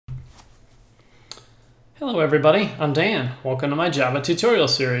Hello everybody, I'm Dan. Welcome to my Java tutorial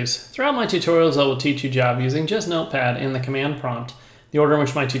series. Throughout my tutorials I will teach you Java using just Notepad and the command prompt. The order in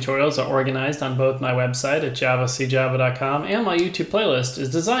which my tutorials are organized on both my website at javacjava.com and my YouTube playlist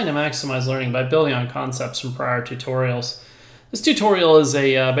is designed to maximize learning by building on concepts from prior tutorials. This tutorial is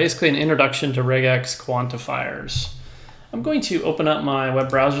basically an introduction to Regex Quantifiers. I'm going to open up my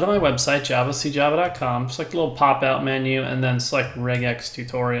web browser to my website, javacjava.com, select the little pop-out menu, and then select Regex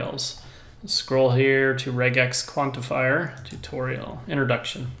Tutorials. Scroll here to Regex Quantifier Tutorial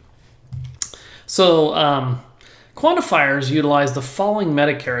Introduction. So quantifiers utilize the following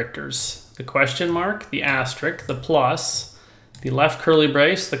metacharacters: the question mark, the asterisk, the plus, the left curly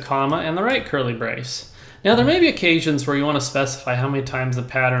brace, the comma, and the right curly brace. Now there may be occasions where you want to specify how many times a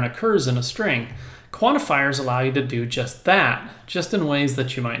pattern occurs in a string. Quantifiers allow you to do just that, just in ways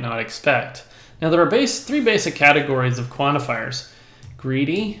that you might not expect. Now there are three basic categories of quantifiers: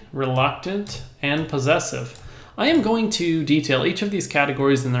 greedy, reluctant, and possessive. I am going to detail each of these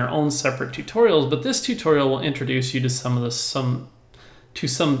categories in their own separate tutorials, but this tutorial will introduce you to some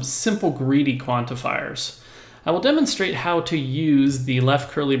simple greedy quantifiers. I will demonstrate how to use the left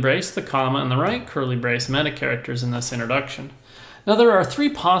curly brace, the comma, and the right curly brace metacharacters in this introduction. Now there are three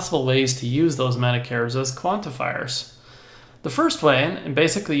possible ways to use those metacharacters as quantifiers. The first way, and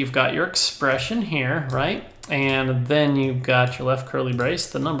basically you've got your expression here, right? And then you've got your left curly brace,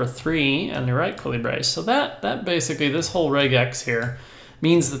 the number 3, and your right curly brace. So that basically, this whole regex here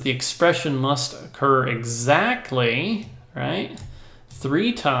means that the expression must occur exactly, right,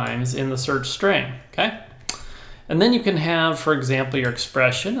 3 times in the search string, okay? And then you can have, for example, your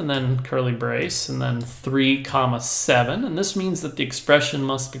expression and then curly brace and then 3, 7. And this means that the expression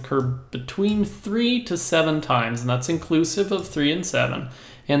must occur between 3 to 7 times, and that's inclusive of 3 and 7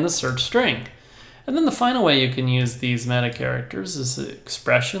 in the search string. And then the final way you can use these metacharacters is the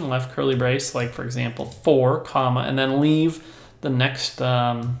expression, left curly brace, like for example 4, and then leave the next,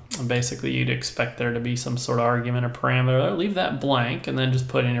 basically you'd expect there to be some sort of argument or parameter, leave that blank and then just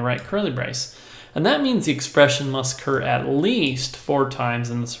put in your right curly brace. And that means the expression must occur at least 4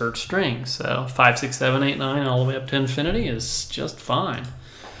 times in the search string. So 5, 6, 7, 8, 9, all the way up to infinity is just fine.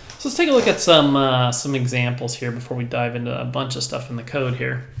 So let's take a look at some examples here before we dive into a bunch of stuff in the code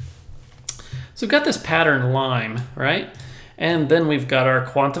here. So we've got this pattern lime, right? And then we've got our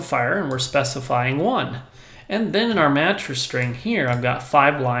quantifier and we're specifying 1. And then in our matcher string here, I've got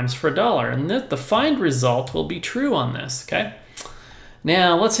 5 limes for $1. And the find result will be true on this, okay?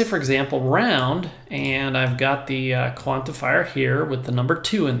 Now, let's say, for example, round, and I've got the quantifier here with the number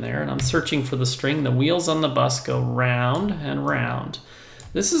 2 in there, and I'm searching for the string, the wheels on the bus go round and round.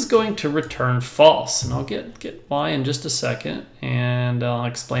 This is going to return false, and I'll get why in just a second, and I'll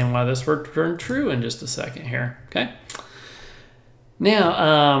explain why this returned true in just a second here, okay?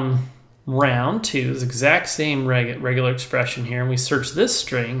 Now, round 2 is the exact same regular expression here, and we search this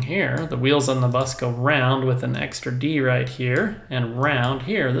string here, the wheels on the bus go round with an extra D right here, and round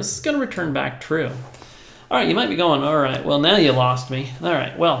here. This is going to return back true. All right, you might be going, all right, well, now you lost me. All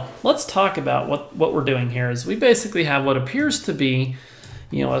right, well, let's talk about what we're doing here is we basically have what appears to be,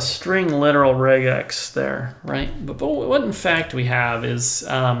 you know, a string literal regex there, right? But what in fact we have is,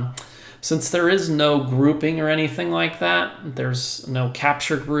 since there is no grouping or anything like that, there's no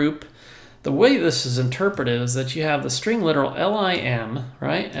capture group, the way this is interpreted is that you have the string literal lim,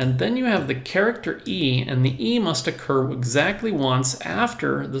 right? And then you have the character e, and the e must occur exactly once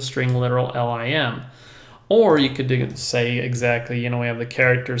after the string literal lim. Or you could say exactly, you know, we have the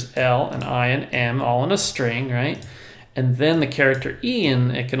characters L and I and M all in a string, right? And then the character E,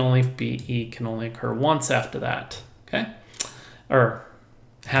 and E can only occur once after that, okay? Or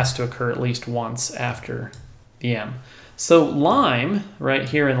has to occur at least once after the M. So lime, right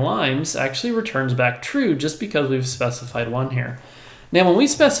here in limes, actually returns back true just because we've specified 1 here. Now when we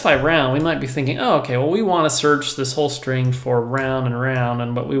specify round, we might be thinking, oh, okay, well we want to search this whole string for round and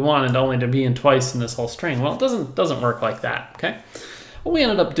round, but we wanted only to be in twice in this whole string. Well, it doesn't work like that, okay? What we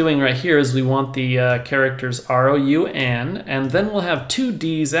ended up doing right here is we want the characters R-O-U-N, and then we'll have 2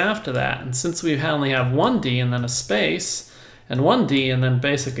 Ds after that. And since we only have 1 D and then a space, and 1 D, and then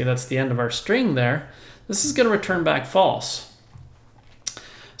basically that's the end of our string there, this is going to return back false.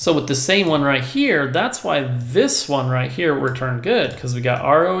 So with the same one right here, that's why this one right here returned good, because we got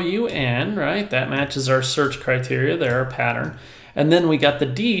R-O-U-N, right? That matches our search criteria there, our pattern. And then we got the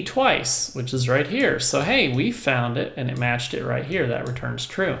D twice, which is right here. So hey, we found it and it matched it right here. That returns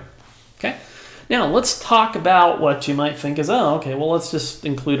true. Okay. Now let's talk about what you might think is, oh, okay, well let's just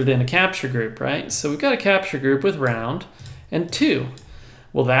include it in a capture group, right? So we've got a capture group with round and 2.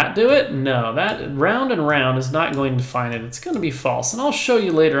 Will that do it? No, that round and round is not going to find it. It's going to be false. And I'll show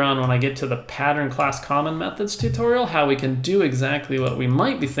you later on when I get to the pattern class common methods tutorial how we can do exactly what we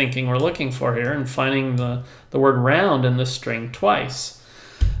might be thinking we're looking for here and finding the word round in this string twice.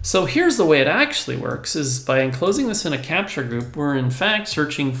 So here's the way it actually works is by enclosing this in a capture group, we're in fact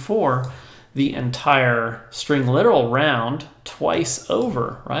searching for the entire string literal round twice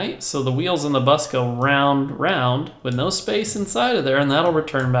over, right? So the wheels on the bus go round, round with no space inside of there, and that'll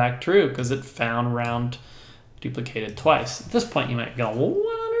return back true because it found round duplicated twice. At this point you might go, well,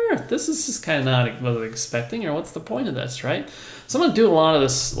 what on earth? This is just kind of not what I was expecting, or what's the point of this, right? So I'm gonna do a lot of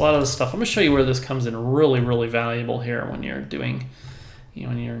this stuff. I'm gonna show you where this comes in really valuable here when you're doing,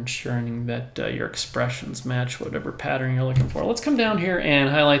 when you're ensuring that your expressions match whatever pattern you're looking for. Let's come down here and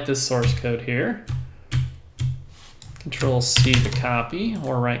highlight this source code here. Control C to copy,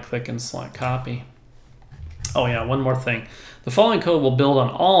 or right click and select copy. Oh yeah, one more thing. The following code will build on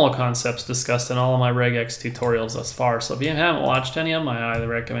all concepts discussed in all of my regex tutorials thus far. So if you haven't watched any of them, I highly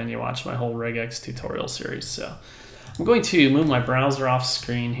recommend you watch my whole regex tutorial series. So I'm going to move my browser off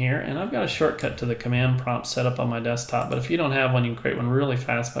screen here, and I've got a shortcut to the command prompt set up on my desktop, but if you don't have one, you can create one really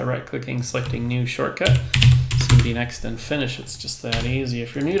fast by right-clicking, selecting New Shortcut, CD Next, and Finish. It's just that easy.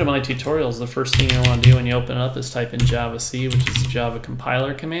 If you're new to my tutorials, the first thing you want to do when you open it up is type in javac, which is the Java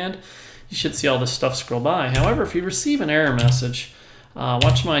compiler command. You should see all this stuff scroll by. However, if you receive an error message,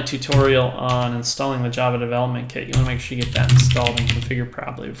 watch my tutorial on installing the Java Development Kit. You want to make sure you get that installed and configured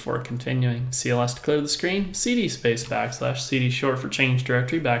properly before continuing. CLS to clear the screen, CD space / CD short for change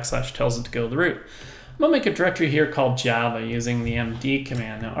directory / tells it to go to the root. I'm going to make a directory here called Java using the MD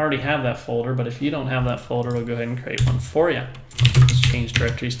command. Now I already have that folder, but if you don't have that folder, we'll go ahead and create one for you. Let's change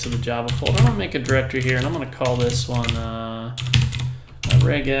directories to the Java folder. I'm going to make a directory here, and I'm going to call this one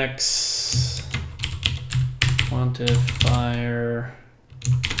Regex Quantifier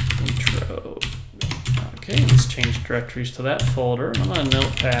intro. Okay, let's change directories to that folder. I'm on a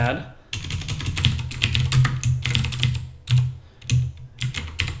notepad.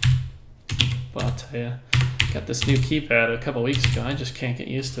 But I'll tell you, got this new keypad a couple weeks ago. I just can't get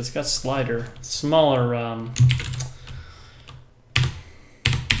used to it. It's got smaller.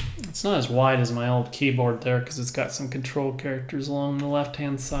 It's not as wide as my old keyboard there because it's got some control characters along the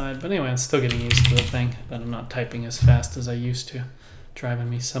left-hand side. But anyway, I'm still getting used to the thing, but I'm not typing as fast as I used to. Driving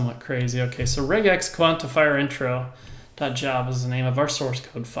me somewhat crazy. Okay, so Regex Quantifier intro.java is the name of our source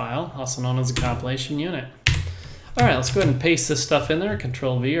code file, also known as a compilation unit. All right, let's go ahead and paste this stuff in there.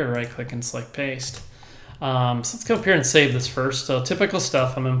 Control V or right click and select paste. So let's go up here and save this first. So typical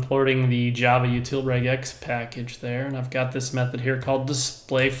stuff, I'm importing the Java util regex package there, and I've got this method here called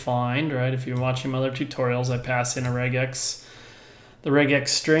display find, right? If you're watching my other tutorials, I pass in a regex, the regex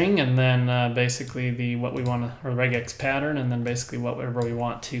string, and then basically what we want to, or regex pattern, and then basically whatever we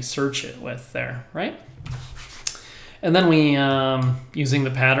want to search it with there, right? And then we, using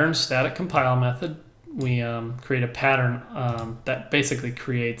the pattern static compile method, we create a pattern that basically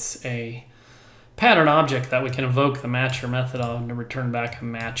creates a pattern object that we can invoke the matcher method on to return back a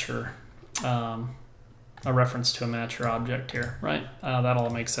matcher, a reference to a matcher object here, right? That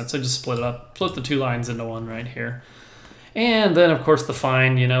all makes sense. I just split it up, split the two lines into one right here. And then of course the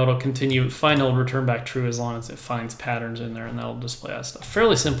find, it'll continue, find will return back true as long as it finds patterns in there, and that'll display that stuff.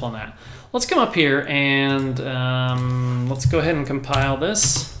 Fairly simple on that. Let's come up here and let's go ahead and compile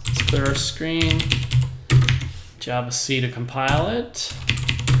this. Let's clear our screen. Java C to compile it.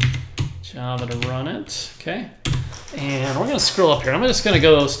 Java to run it, okay? And we're gonna scroll up here. I'm just gonna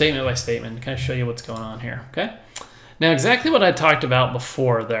go statement by statement to kind of show you what's going on here, okay? Now exactly what I talked about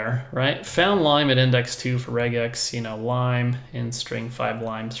before there, right? Found lime at index 2 for regex, lime in string 5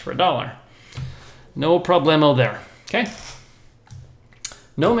 limes for $1. No problemo there, okay?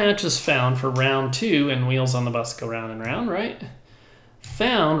 No match is found for round 2 and wheels on the bus go round and round, right?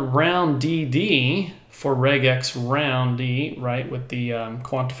 Found round DD for regex round D, right, with the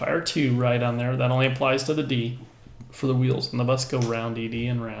quantifier 2 right on there. That only applies to the D for the wheels on the bus go round DD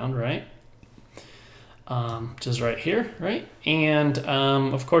and round, right? Which is right here, right? And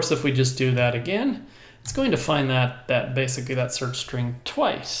of course, if we just do that again, it's going to find that basically that search string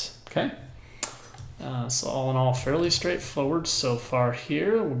twice, okay? So all in all, fairly straightforward so far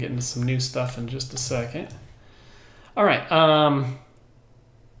here. We'll get into some new stuff in just a second. All right.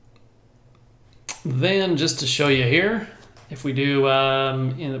 Then just to show you here, if we do,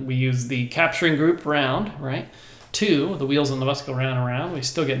 we use the capturing group round, right? 2, the wheels on the bus go round and round. We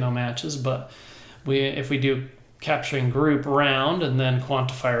still get no matches, but if we do capturing group round and then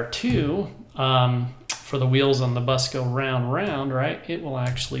quantifier 2 for the wheels on the bus go round round, right? It will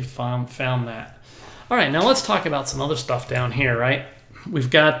actually found that. All right, now let's talk about some other stuff down here, right? we've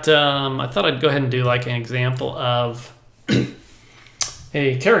got, I thought I'd go ahead and do like an example of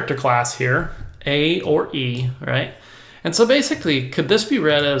a character class here, A or E, right? And so basically, could this be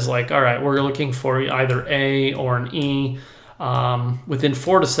read as like, all right, we're looking for either A or an E within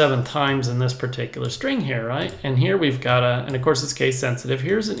 4 to 7 times in this particular string here, right? And here we've got and of course it's case sensitive.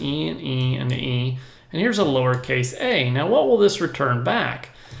 Here's an E, an E, and an E, and here's a lowercase a. Now what will this return back?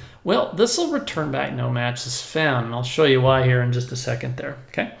 Well, this will return back no match is found, and I'll show you why here in just a second there,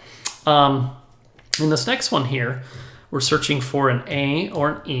 okay? In this next one here, we're searching for an A or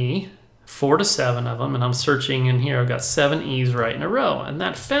an E, 4 to 7 of them, and I'm searching in here, I've got 7 E's right in a row, and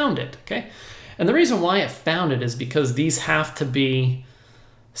that found it, okay? And the reason why it found it is because these have to be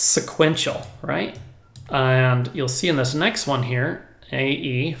sequential, right? And you'll see in this next one here,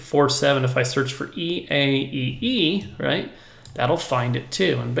 AE, 4, 7, if I search for EAEE, right, that'll find it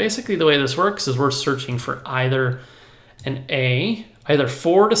too. And basically the way this works is we're searching for either an A, either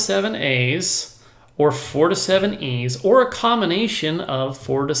 4 to 7 A's, or 4 to 7 E's, or a combination of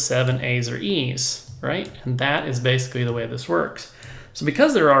 4 to 7 A's or E's, right? And that is basically the way this works. So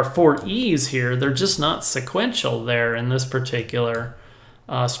because there are 4 E's here, they're just not sequential there in this particular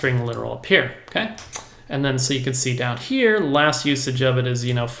string literal up here, okay? And then so you can see down here, last usage of it is,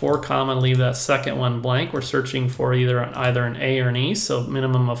 4 comma, leave that second one blank. We're searching for either an A or an E, so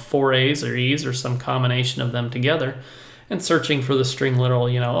minimum of 4 A's or E's or some combination of them together. And searching for the string literal,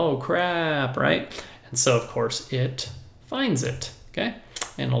 oh crap, right? And so of course it finds it, okay?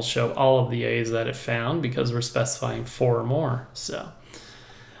 And it'll show all of the A's that it found because we're specifying 4 or more, so.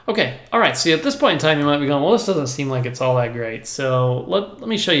 Okay, all right, so at this point in time you might be going, well, this doesn't seem like it's all that great. So let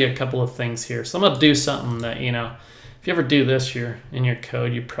me show you a couple of things here. So I'm gonna do something that, if you ever do this in your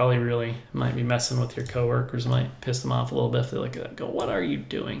code, you probably really might be messing with your coworkers, might piss them off a little bit if they look at that and go, what are you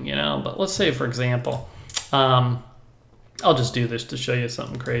doing, But let's say, for example, I'll just do this to show you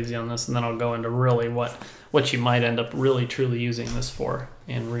something crazy on this, and then I'll go into really what you might end up really truly using this for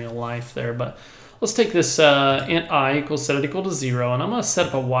in real life there. But let's take this int I equals set it equal to 0, and I'm going to set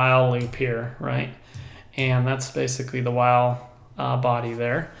up a while loop here, right? And that's basically the while body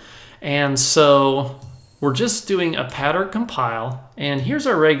there. And so we're just doing a pattern compile, and here's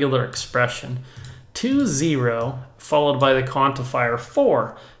our regular expression, 2, 0, followed by the quantifier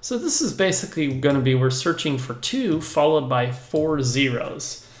 4. So this is basically going to be, we're searching for 2 followed by 4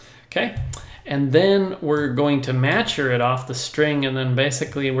 zeros, okay? And then we're going to matcher it off the string, and then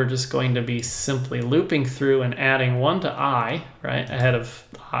basically we're just going to be simply looping through and adding 1 to I, right, ahead of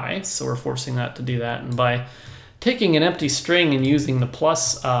I, so we're forcing that to do that. And by taking an empty string and using the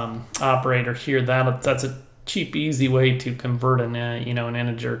plus operator here, that's a cheap, easy way to convert an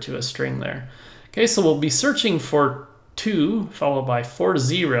integer to a string there. Okay, so we'll be searching for 2 followed by 4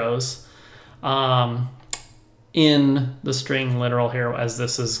 zeros in the string literal here as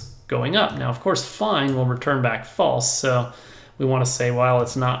this is going up. Now, of course, find will return back false, so we want to say while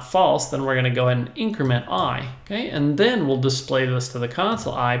it's not false, then we're going to go ahead and increment I, okay? And then we'll display this to the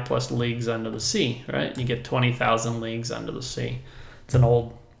console, I plus leagues under the sea, right? You get 20,000 leagues under the sea. It's an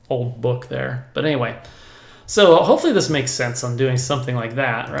old book there. But anyway, so hopefully this makes sense on doing something like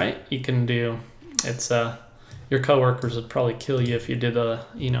that, right? You can do, your coworkers would probably kill you if you did a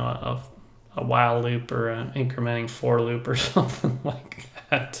while loop or an incrementing for loop or something like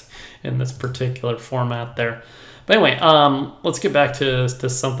that in this particular format there. But anyway, let's get back to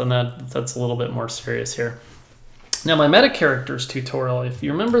something that's a little bit more serious here. Now, my metacharacters tutorial, if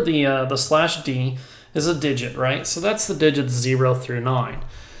you remember the /d is a digit, right? So that's the digits 0 through 9.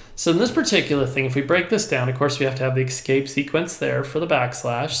 So in this particular thing, if we break this down, of course, we have to have the escape sequence there for the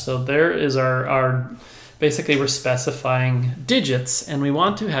backslash. So there is our basically we're specifying digits, and we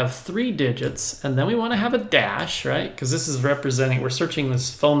want to have 3 digits, and then we want to have a dash, right? Because this is representing, we're searching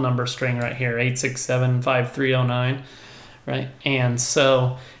this phone number string right here, 8675309, right? And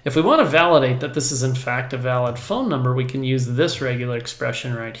so if we want to validate that this is in fact a valid phone number, we can use this regular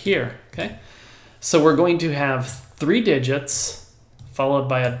expression right here, okay? So we're going to have 3 digits followed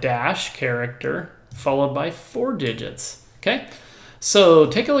by a dash character followed by 4 digits, okay? So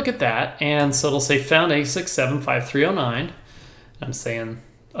take a look at that, and so it'll say found 8675309. I'm saying,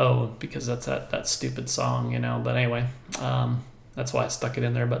 oh, because that's that stupid song, but anyway, that's why I stuck it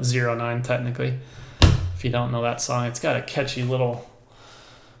in there, but 09 technically. If you don't know that song, it's got a catchy little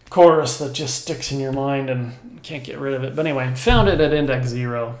chorus that just sticks in your mind and you can't get rid of it. But anyway, found it at index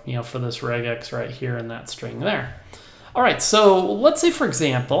 0, for this regex right here in that string there. All right, so let's say, for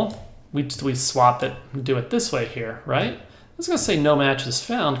example, we swap it and do it this way here, right? I was going to say no match is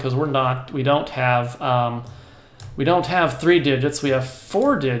found because we don't have 3 digits. We have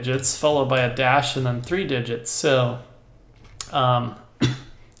 4 digits followed by a dash and then 3 digits. So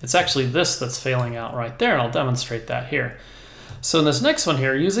It's actually this that's failing out right there. I'll demonstrate that here. So in this next one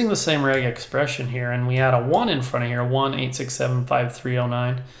here, using the same reg expression here, and we add a 1 in front of here,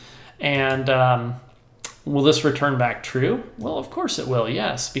 186753009, and will this return back true? Well, of course it will,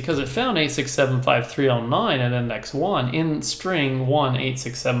 yes, because it found 8675309 at index 1 in string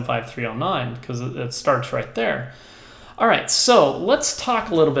 186753009, because it starts right there. All right, so let's talk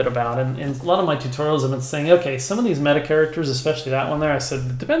a little bit about it. In a lot of my tutorials, I've been saying, okay, some of these metacharacters, especially that one there, I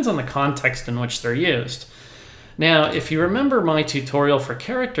said it depends on the context in which they're used. Now, if you remember my tutorial for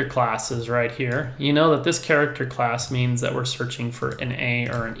character classes right here, you know that this character class means that we're searching for an A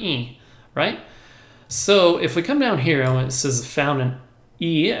or an E, right? So if we come down here and it says found an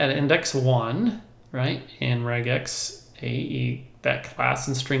E at index 1, right, in regex AE, that class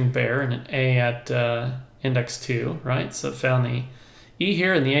in string bear, and an A at index 2, right? So it found the E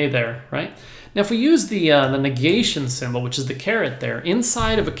here and the A there, right? Now if we use the negation symbol, which is the caret there,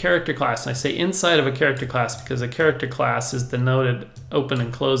 inside of a character class, and I say inside of a character class because a character class is denoted open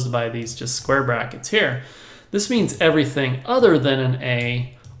and closed by these just square brackets here. This means everything other than an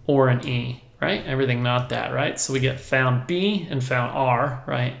A or an E, right? Everything not that, right? So we get found B and found R,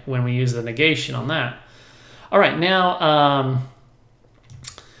 right, when we use the negation on that. All right, now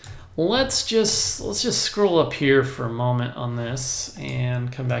let's just scroll up here for a moment on this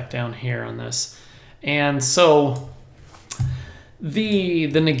and come back down here on this. And so the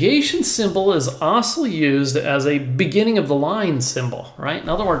negation symbol is also used as a beginning of the line symbol, right? In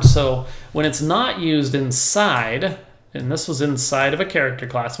other words, so when it's not used inside, and this was inside of a character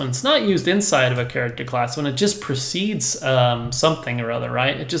class, when it's not used inside of a character class, when it just precedes something or other,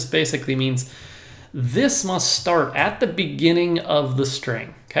 right? It just basically means this must start at the beginning of the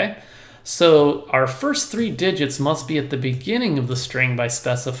string, okay? So our first 3 digits must be at the beginning of the string by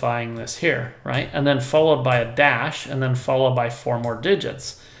specifying this here, right? And then followed by a dash, and then followed by 4 more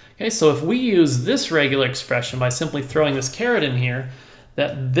digits. Okay, so if we use this regular expression by simply throwing this caret in here,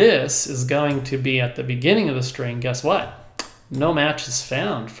 that this is going to be at the beginning of the string, guess what? No match is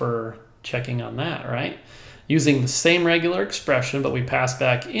found for checking on that, right? Using the same regular expression, but we pass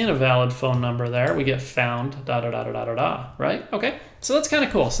back in a valid phone number there, we get found da da da da da da da, right? Okay, so that's kind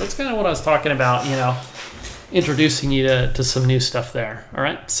of cool. So that's kind of what I was talking about, you know, introducing you to some new stuff there. All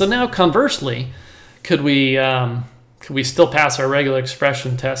right. So now conversely, could we still pass our regular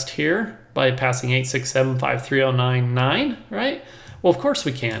expression test here by passing 8675309, right? Well, of course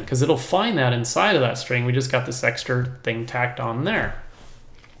we can, because it'll find that inside of that string. We just got this extra thing tacked on there.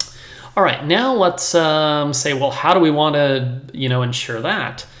 All right, now let's say, well, how do we want to, you know, ensure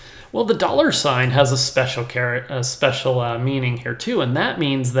that? Well, the $sign has a special meaning here too, and that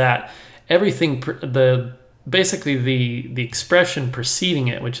means that everything, basically the expression preceding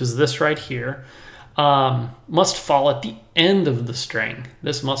it, which is this right here, must fall at the end of the string.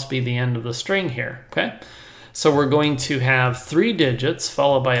 This must be the end of the string here, okay? So we're going to have 3 digits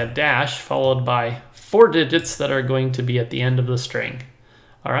followed by a dash followed by 4 digits that are going to be at the end of the string.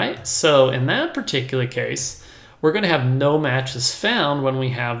 All right, so in that particular case, we're going to have no matches found when we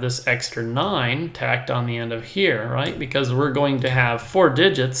have this extra 9 tacked on the end of here, right? Because we're going to have 4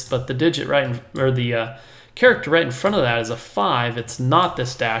 digits, but the digit the character right in front of that is a 5. It's not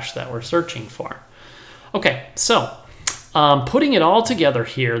this dash that we're searching for. Okay, so putting it all together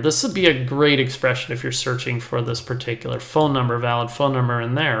here, this would be a great expression if you're searching for this particular phone number, valid phone number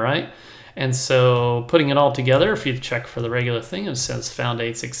in there, right? And so putting it all together, if you check for the regular thing, it says found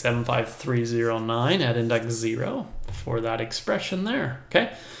 8675309 at index 0 for that expression there,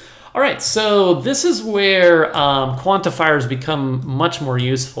 okay? All right, so this is where quantifiers become much more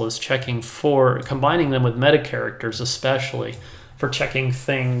useful, is checking for, combining them with metacharacters, especially for checking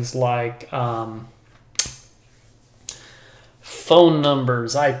things like phone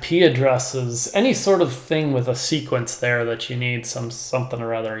numbers, IP addresses, any sort of thing with a sequence there that you need something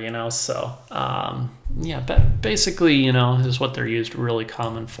or other, you know. So yeah, basically, you know, is what they're used really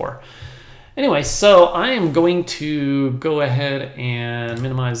common for. Anyway, so I am going to go ahead and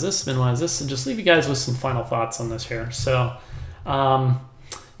minimize this, and just leave you guys with some final thoughts on this here. So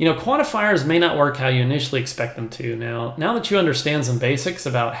you know, quantifiers may not work how you initially expect them to. Now that you understand some basics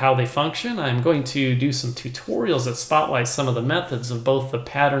about how they function, I'm going to do some tutorials that spotlight some of the methods of both the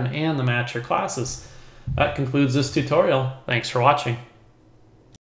pattern and the matcher classes. That concludes this tutorial. Thanks for watching.